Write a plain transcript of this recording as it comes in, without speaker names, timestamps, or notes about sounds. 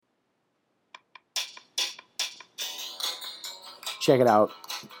Check it out.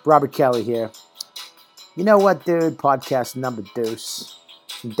 Robert Kelly here. You know what, dude? Podcast number deuce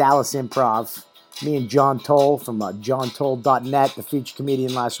from Dallas Improv. Me and John Toll from JohnToll.net, the featured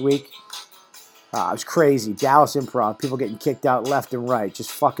comedian last week. It was crazy. Dallas Improv. People getting kicked out left and right. Just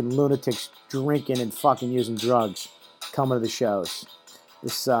fucking lunatics drinking and fucking using drugs coming to the shows.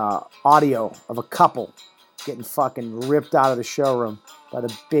 This audio of a couple getting fucking ripped out of the showroom by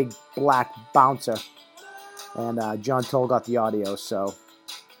the big black bouncer. And John Toll got the audio, so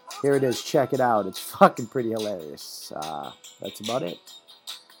here it is. Check it out. It's fucking pretty hilarious. That's about it.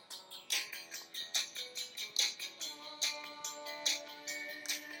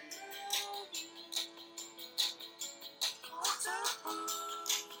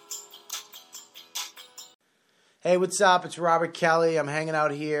 Hey, what's up? It's Robert Kelly. I'm hanging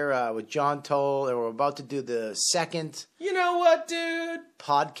out here with John Toll, and we're about to do the second... You know what, dude?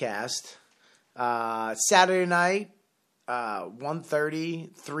 ...podcast. Saturday night,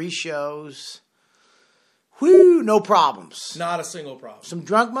 1:30, 3 shows. Whoo, no problems. Not a single problem. Some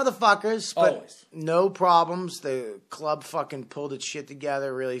drunk motherfuckers, but Always. No problems. The club fucking pulled its shit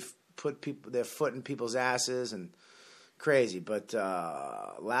together, really put their foot in people's asses, and crazy. But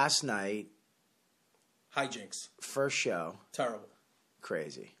last night... Hijinks. First show. Terrible.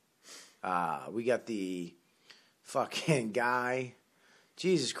 Crazy. We got the fucking guy.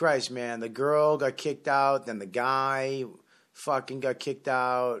 Jesus Christ, man. The girl got kicked out. Then the guy fucking got kicked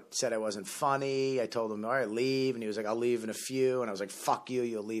out. Said I wasn't funny. I told him, all right, leave. And he was like, I'll leave in a few. And I was like, fuck you.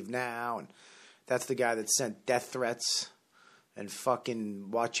 You'll leave now. And that's the guy that sent death threats and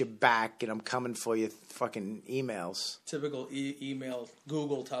fucking watch your back. And I'm coming for you fucking emails. Typical email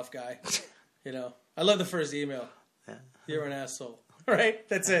Google tough guy. You know. I love the first email. Yeah. You're an asshole. Right?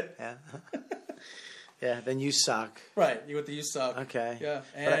 That's it. Yeah. Yeah, then you suck. Right. You with the you suck. Okay. Yeah.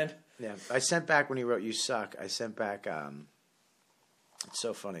 And I sent back when he wrote you suck. I sent back it's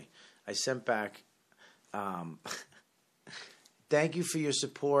so funny. I sent back thank you for your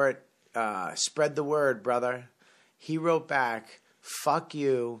support. Spread the word, brother. He wrote back, fuck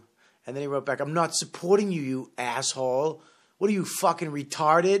you. And then he wrote back, I'm not supporting you, you asshole. What are you, fucking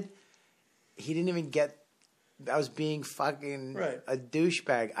retarded? He didn't even get I was being fucking a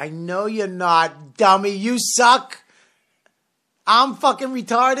douchebag. I know you're not, dummy. You suck. I'm fucking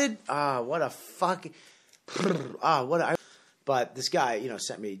retarded. What a fucking... But this guy,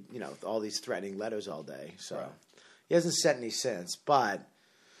 sent me, all these threatening letters all day. So he hasn't sent any since. But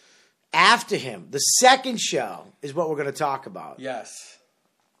after him, the second show is what we're going to talk about. Yes.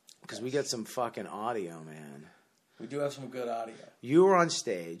 Because we got some fucking audio, man. We do have some good audio. You were on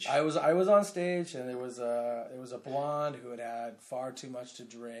stage. I was on stage, and there was a blonde who had far too much to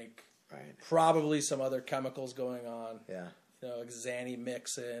drink. Right. Probably some other chemicals going on. Yeah. Like Xanny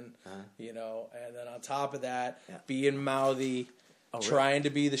mixing. Uh-huh. And then on top of that, being mouthy, trying to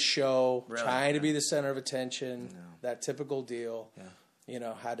be the show, really? Trying to be the center of attention. No. That typical deal.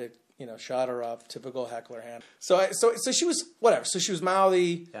 Yeah. Had to shut her up. Typical heckler hand. So she was whatever. So she was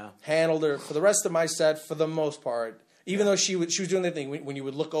mouthy. Yeah. Handled her for the rest of my set for the most part. Even though she was doing the thing when you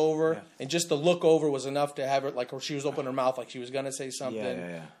would look over, and just the look over was enough to have her like she was opening her mouth like she was gonna say something.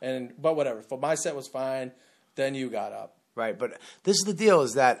 Yeah. But whatever. For my set was fine. Then you got up. Right, but this is the deal: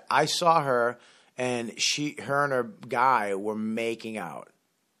 is that I saw her and her and her guy were making out.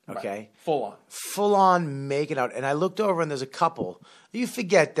 Okay, right. Full on making out, and I looked over and there's a couple. You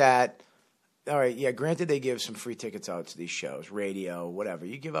forget that. All right, yeah, granted they give some free tickets out to these shows, radio, whatever.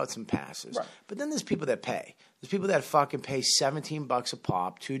 You give out some passes. Right. But then there's people that pay. There's people that fucking pay $17 a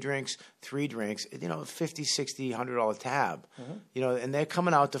pop, 2 drinks, 3 drinks, $50, $60, $100 tab. Mm-hmm. And they're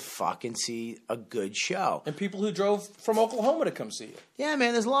coming out to fucking see a good show. And people who drove from Oklahoma to come see you. Yeah,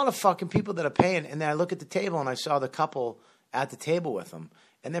 man, there's a lot of fucking people that are paying. And then I look at the table and I saw the couple at the table with them.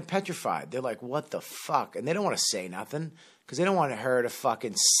 And they're petrified. They're like, what the fuck? And they don't want to say nothing. Because they don't want her to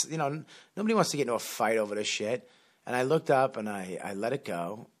fucking, nobody wants to get into a fight over this shit. And I looked up and I let it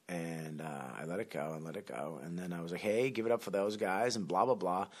go. And I let it go and let it go. And then I was like, hey, give it up for those guys and blah, blah,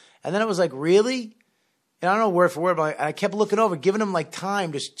 blah. And then it was like, really? And I don't know word for word, but I kept looking over, giving them like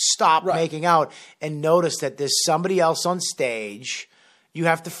time to stop making out and notice that there's somebody else on stage. You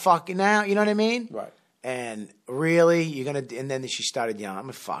have to fucking now, you know what I mean? Right. And really, you're going to, and then she started yelling. I'm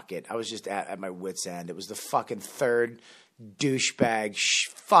going to fuck it. I was just at my wit's end. It was the fucking third douchebag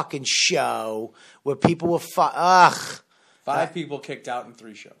fucking show where people were Five people kicked out in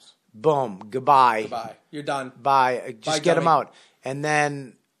 3 shows. Boom. Goodbye. You're done. Bye. Just Bye, get them dummy. out. And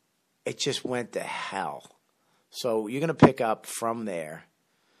then it just went to hell. So you're going to pick up from there.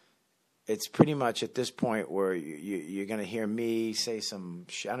 It's pretty much at this point where you're going to hear me say some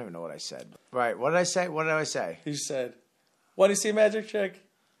shit. I don't even know what I said. Right. What did I say? You said, Want to see a magic trick?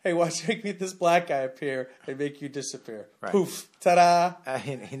 Hey, watch me meet this black guy appear and make you disappear. Right. Poof. Ta-da.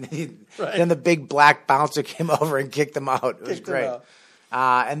 Then the big black bouncer came over and kicked him out. It was great.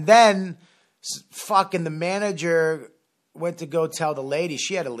 And then fucking the manager went to go tell the lady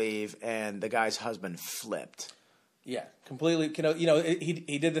she had to leave, and the guy's husband flipped. Yeah, completely.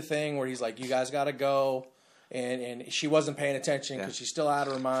 He did the thing where he's like, you guys got to go. And she wasn't paying attention because she's still out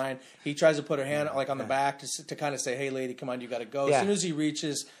of her mind. He tries to put her hand like on the back to kind of say, hey, lady, come on, you got to go. As soon as he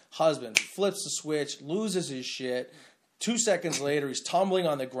reaches, husband flips the switch, loses his shit. 2 seconds later, he's tumbling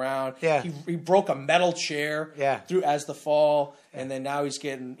on the ground. Yeah. He broke a metal chair through as the fall. And then now he's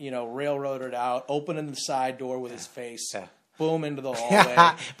getting, railroaded out, opening the side door with his face. Yeah. Boom, into the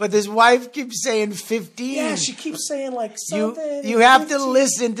hallway. But his wife keeps saying 15. Yeah, she keeps saying like something. You have to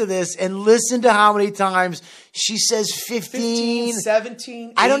listen to this and listen to how many times she says 15, 17,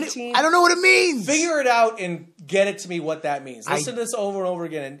 18. I don't know what it means. Figure it out and get it to me what that means. Listen to this over and over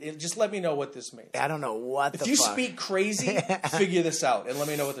again and just let me know what this means. I don't know what the fuck. If you speak crazy, figure this out and let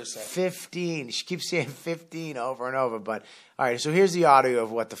me know what they're saying. 15. She keeps saying 15 over and over. But all right, so here's the audio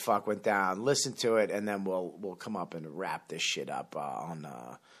of what the fuck went down. Listen to it, and then we'll come up and wrap this shit up on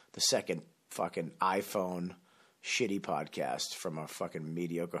the second fucking iPhone shitty podcast from a fucking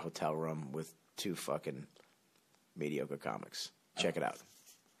mediocre hotel room with 2 fucking mediocre comics. Check it out.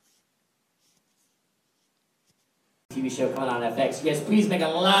 TV show coming on FX. You guys, please make a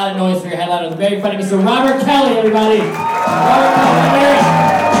lot of noise for your headliner. The very funny Mr. Robert Kelly, everybody. Robert Kelly.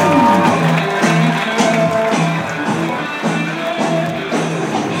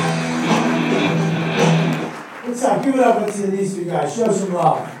 What's up? Give it up to these 2 guys. Show some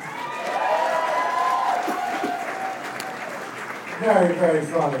love. Very, very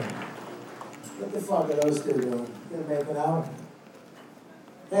funny. What the fuck are those 2 doing? Gonna make it out?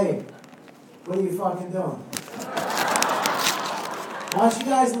 Hey, what are you fucking doing? Why don't you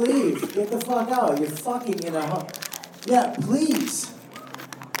guys leave? Get the fuck out. You're fucking in a... Yeah, please.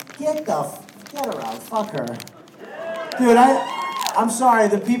 Get her out. Fuck her. Dude, I'm sorry.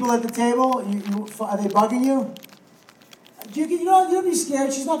 The people at the table, are they bugging you? You don't be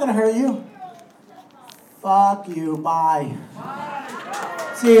scared. She's not going to hurt you. Fuck you. Bye.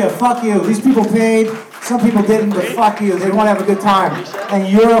 See ya. Fuck you. These people paid. Some people didn't, but fuck you. They want to have a good time. And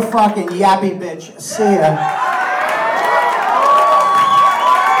you're a fucking yappy bitch. See ya.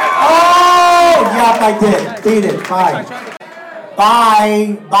 Yep, I did. Beat it. Bye.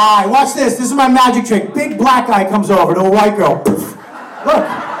 Bye. Watch this. This is my magic trick. Big black guy comes over to a white girl. Poof. Look.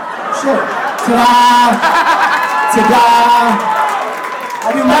 Shit. Ta-da. Ta-da. I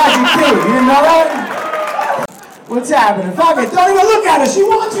do magic too. You didn't know that? What's happening? Fuck it. Don't even look at her. She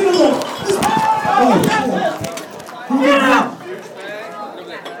wants you to look. Oh, shit. Who did that?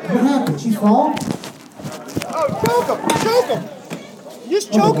 What happened? She fall? Oh, choke him. Just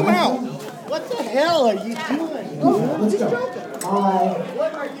choke him out. What the hell are you doing? Oh, let's go. Bye.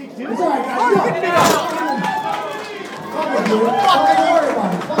 What are you doing? It's all right, guys.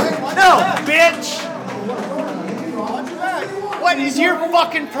 No, bitch! What is your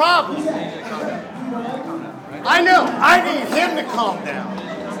fucking problem? I know. I need him to calm down.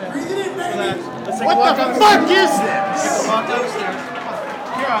 What the fuck is this?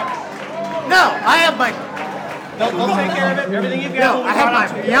 No, I have my... They'll take care of it. Everything you've got. No, I have my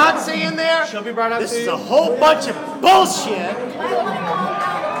fiance in there. She'll be brought up. This is a whole bunch of bullshit.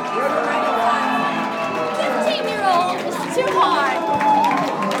 15-year-old is too hard.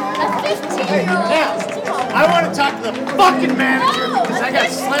 A 15-year-old is too hard. I want to talk to the fucking manager because I got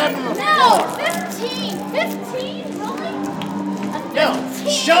slammed in the floor. No, 15, really? No,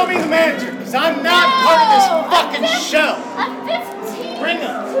 show me the manager because I'm not part of this fucking show. A 15 Bring him.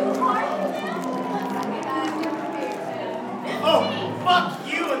 too hard. Oh, fuck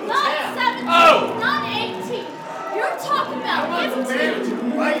you and the Not tab. 17, not 18. You're talking about 15. Manager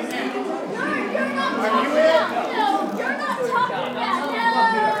right now. You're not Are talking you in? about, no, you're not talking about, no.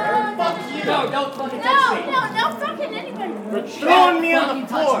 Fuck you. No, don't fucking touch me. No fucking anybody. You're throwing me on the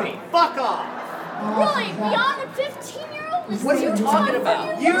floor. Fuck off. Really, beyond a 15-year-old is What are you too talking hard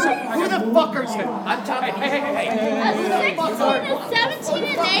about? for You, your who the fuck are you? I'm talking. Hey. A 16 and 17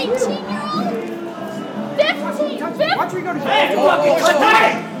 and 18-year-old? 15! Watch me go to jail. Hey,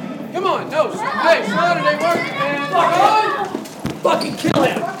 fucking Come on, no. Hey, Saturday work, man. Fuck on. fucking kill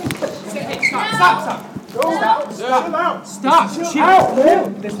him. Hey, stop. Stop. Chill out,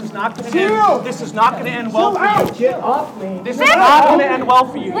 man. This is not going to end. This is not going to end well for you. Get off me. This is not going to end well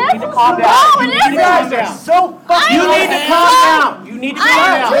for you. You need to calm down. No, it isn't. So fucking. You need to calm down. You need to I calm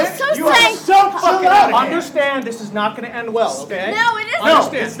am down. just so You are thankful. so fucking out. Understand this is not going to end well, okay? No, it isn't. No,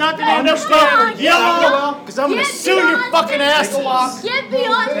 it's not going to end well. Get Because I'm going to Get sue your beyond fucking 50. ass. Get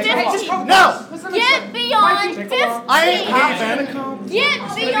beyond 50. No. Get beyond 50. I ain't coming.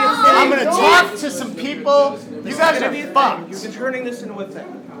 Get beyond. I'm going to talk to some people. You guys are fucked. You're turning this into a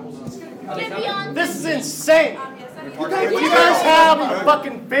thing. Get beyond. This is insane. If you guys have a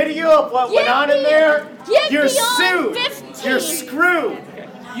fucking video of what went on in there, Get you're beyond sued. 15. You're screwed.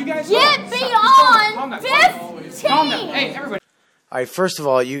 You guys Get beyond 15. Calm down. Hey, everybody. All right, first of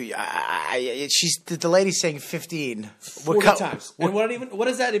all, she's the lady's saying 15. 40 times. And what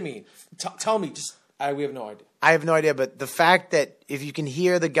does that mean? Tell me. We have no idea. I have no idea, but the fact that if you can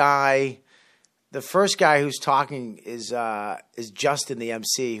hear the guy, the first guy who's talking is Justin, the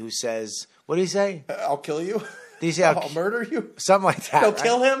MC, who says, what did he say? I'll kill you. Did he say, I'll murder you? Something like that. No, right?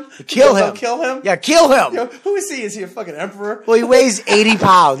 kill him? Kill him. Kill him? Yeah, kill him. Yo, who is he? Is he a fucking emperor? Well, he weighs 80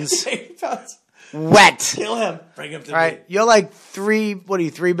 pounds. 80 pounds. Wet. Kill him. Bring him to All right, me. you're like 3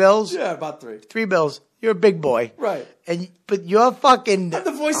 bills? Yeah, about 3. 3 bills. You're a big boy. Right. But you're fucking... I'm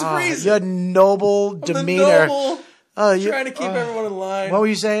the voice of reason. Your noble demeanor. The noble, trying to keep everyone in line. What were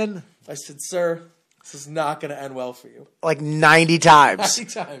you saying? I said, sir, this is not going to end well for you. Like 90 times.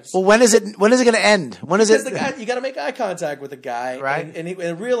 90 times. Well, when is it going to end? When is Because it? the guy, you got to make eye contact with the guy, Right.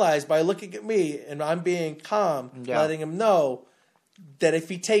 And realize by looking at me and I'm being calm, Yeah. letting him know that if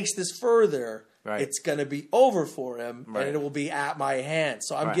he takes this further, Right. it's going to be over for him, Right. and it will be at my hands.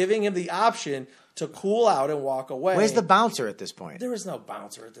 So I'm Right. giving him the option to cool out and walk away. Where's the bouncer at this point? There is no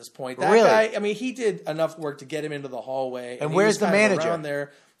bouncer at this point. That Really? guy, I mean, he did enough work to get him into the hallway. And he where's was the kind of manager? Around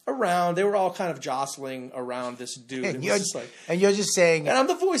there. They were all kind of jostling around this dude. And It you're, was just like, and you're just saying, and I'm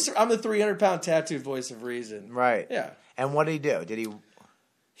the 300-pound tattooed voice of reason. right? Yeah. And what did he do? Did he?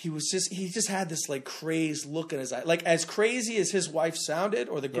 He just had this like crazed look in his eye. Like as crazy as his wife sounded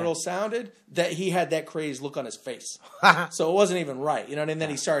or the girl sounded, that he had that crazed look on his face. So it wasn't even right. You know what I mean?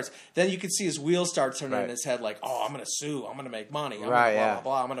 Then you could see his wheels start turning in his head like, oh, I'm gonna sue, I'm gonna make money, I'm Right, gonna yeah.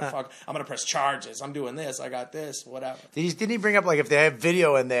 blah blah blah, I'm gonna press charges, I'm doing this, I got this, whatever. Didn't he bring up like if they have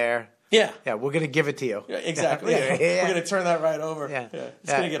video in there? Yeah. Yeah, we're gonna give it to you. Yeah, exactly. Yeah. We're gonna turn that right over. Yeah. It's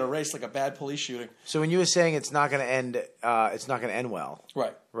Yeah. gonna get erased like a bad police shooting. So when you were saying it's not gonna end, it's not gonna end well,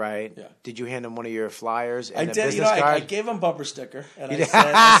 Right. right? Yeah. Did you hand him one of your flyers and I a did. business You know, I card? gave him bumper sticker, and You I did?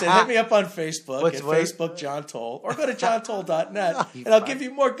 said, hit me up on Facebook What's at what? Facebook John Toll, or go to johntoll.net, You and I'll fuck. give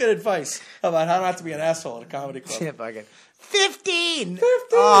you more good advice about how not to be an asshole at a comedy club. Yeah, fucking 15. 15,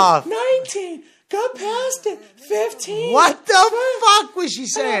 Oh, 19, got past it, 15. what the fuck was she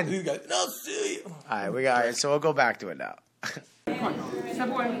saying? You guys, no, sue you. All right, so we'll go back to it now.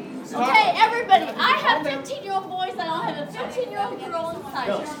 Okay, everybody. I have 15-year-old boys. I don't have a 15-year-old girl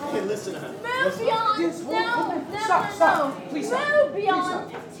inside. Hey, listen. Move beyond. No. Stop. Please stop. Move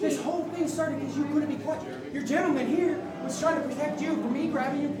beyond 15. This whole thing started because you couldn't be caught. Your gentleman here was trying to protect you from me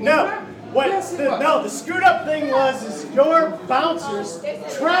grabbing your No. What? Yes, it was. The screwed up thing was your bouncers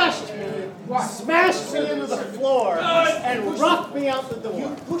trashed me, smashed me into the floor, and roughed me out the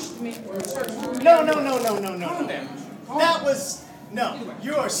door. Pushed me. No. That was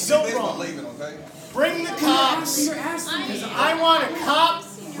You are so wrong. Bring the cops. Because I want a cop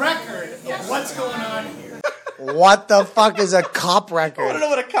record of what's going on here. What the fuck is a cop I record? don't know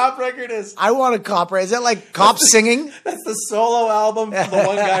what a cop record is. I want a cop record. Is that like cops singing? That's the solo album from the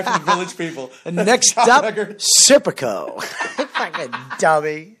one guy from Village People. And next Cop up, record. Serpico. Fucking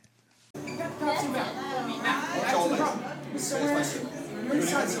dummy.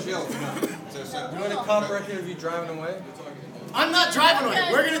 You want a cop record of you driving away? I'm not driving away.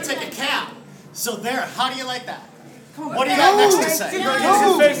 We're going to take a cab. So there, how do you like that? What do you got next to say?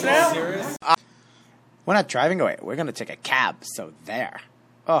 We're not driving away. We're going to take a cab. So there.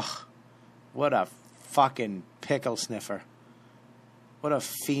 Ugh. What a fucking pickle sniffer. What a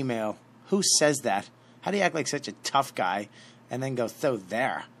female. Who says that? How do you act like such a tough guy and then go, so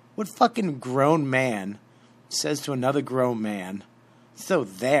there? What fucking grown man says to another grown man, so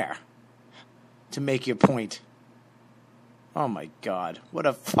there, to make your point? Oh my God. What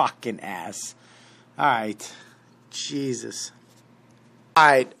a fucking ass. All right. Jesus.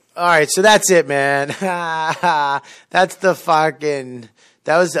 All right. So that's it, man. That's the fucking...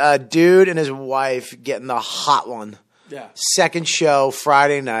 That was a dude and his wife getting the hot one. Yeah. Second show,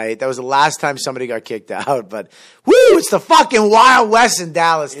 Friday night. That was the last time somebody got kicked out. But, woo, it's the fucking Wild West in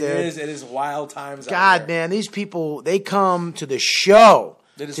Dallas, dude. It is wild times out God, there. man, these people, they come to the show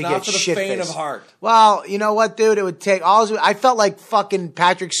It is to not get for the shit-faced. faint of heart. Well, you know what, dude? It would take I felt like fucking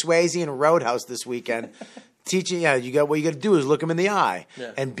Patrick Swayze in Roadhouse this weekend. Teaching, you got what you got to do is look him in the eye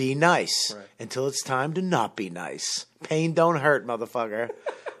Yeah. and be nice Right. until it's time to not be nice. Pain don't hurt, motherfucker.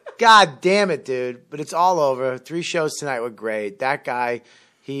 God damn it, dude! But it's all over. 3 shows tonight were great. That guy,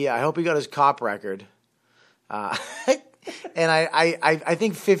 I hope he got his cop record. And I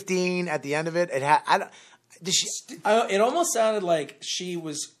think 15 at the end of it. It almost sounded like she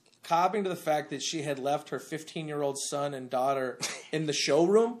was copping to the fact that she had left her 15-year-old son and daughter in the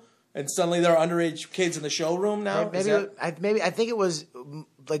showroom. And suddenly there are underage kids in the showroom now? I think it was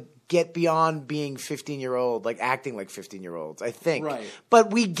like get beyond being 15-year-old, like acting like 15-year-olds, I think. Right.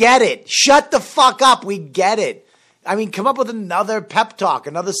 But we get it. Shut the fuck up. We get it. I mean, come up with another pep talk,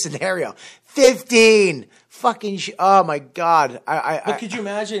 another scenario. 15. Fucking oh, my God. But could you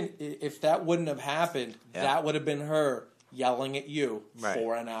imagine if that wouldn't have happened, that would have been her yelling at you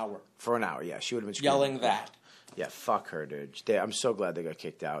for an hour. For an hour, yeah. She would have been yelling that. Yeah, fuck her, dude. I'm so glad they got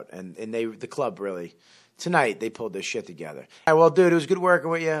kicked out. And the club really, tonight, they pulled their shit together. All right, well, dude, it was good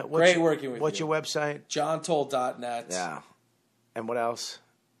working with you. Great working with you. What's your website? JohnToll.net. Yeah. And what else?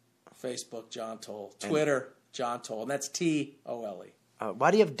 Facebook, John Toll. Twitter, John Toll. And that's TOLE.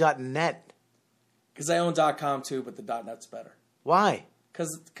 Why do you have .net? Because I own .com too, but the .net's better. Why?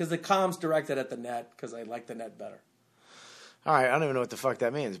 Because the com's directed at the net, because I like the net better. All right, I don't even know what the fuck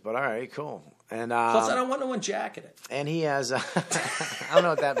that means, but all right, cool. And plus, I don't want no one jacking it. And he has, I don't know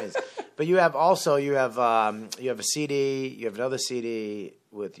what that means, but you have a CD, you have another CD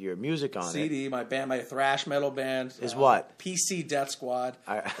with your music on it. CD, my band, my thrash metal band is what? PC Death Squad.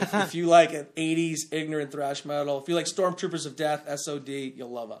 If you like an 80s ignorant thrash metal, if you like Stormtroopers of Death, SOD,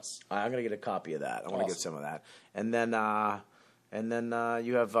 you'll love us. I'm gonna get a copy of that. I want to get some of that, and then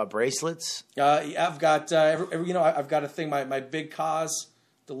you have bracelets. I've got I've got a thing. My big cause,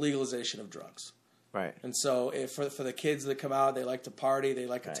 the legalization of drugs. Right. And so for the kids that come out, they like to party. They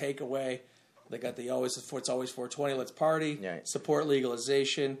like a takeaway. They got it's always 420. Let's party. Right. Support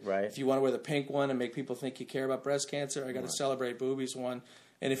legalization. Right. If you want to wear the pink one and make people think you care about breast cancer, I got to celebrate boobies one.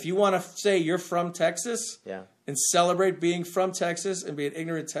 And if you want to say you're from Texas, and celebrate being from Texas and be an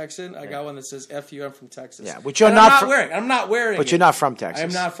ignorant Texan, I got one that says "F you, I'm from Texas." Yeah, which you're not wearing. I'm not wearing. But you're not from Texas.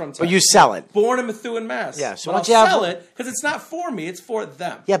 I'm not from Texas. But you sell it. Born in Methuen, Mass. Yeah. So but I'll sell it because it's not for me; it's for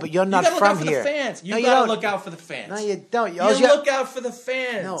them. Yeah, but you're not from here. You gotta look out for here. the fans. You no, gotta look out for the fans. No, you don't. You look out for the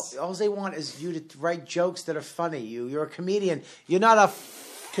fans. No, all they want is you to write jokes that are funny. You're a comedian. You're not a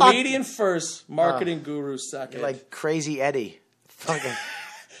comedian first, marketing guru second. You're like Crazy Eddie. Fucking.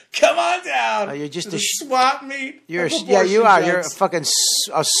 Come on down. You're just a swap meet. You are. You're a fucking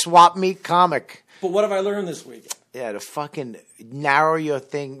swap meet comic. But what have I learned this week? Yeah, to fucking narrow your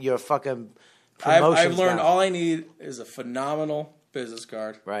thing, your fucking promotions I've learned down. all I need is a phenomenal business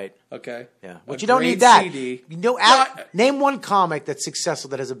card. Right. Okay. Yeah. But you don't need that. CD. Name one comic that's successful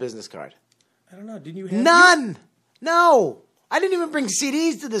that has a business card. I don't know. Didn't you have none? No. I didn't even bring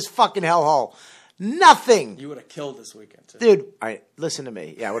CDs to this fucking hellhole. Nothing. You would have killed this weekend, too. Dude, all right, listen to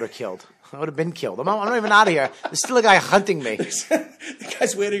me. Yeah, I would have killed. I would have been killed. I'm not even out of here. There's still a guy hunting me. The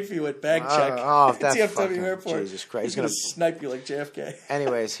guy's waiting for you at bag check at the DFW airport. Jesus Christ. He's going to snipe you like JFK.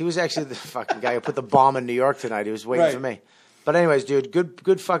 Anyways, he was actually the fucking guy who put the bomb in New York tonight. He was waiting for me. But anyways, dude,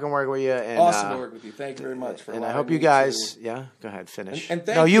 good fucking work with you. And, awesome to work with you. Thank you very much. And I hope you guys, go ahead, finish. And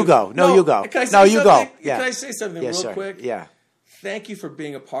no, you go. No, you go. Can I say something real quick? Yeah. Thank you for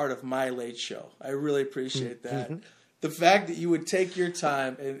being a part of my late show. I really appreciate that. The fact that you would take your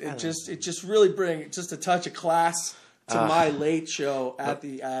time and it just really bring just a touch of class to my late show at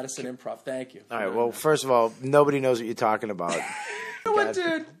the Addison Improv. Thank you. All right. Well, first of all, nobody knows what you're talking about. You know what,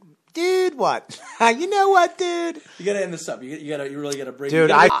 dude? Dude, what? You know what, dude? You gotta end this up. You really gotta bring.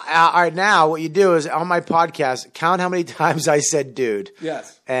 Dude, all right. Now, what you do is on my podcast, count how many times I said "dude."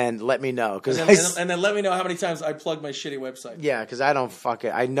 Yes. And let me know and then let me know how many times I plug my shitty website. Yeah, because I don't fuck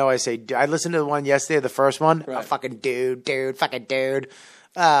it. I know I say. I listened to the one yesterday, the first one. Right. Fucking dude, fucking dude.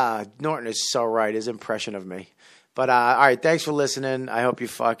 Norton is so right. His impression of me. But all right, thanks for listening. I hope you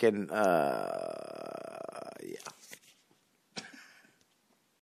fucking.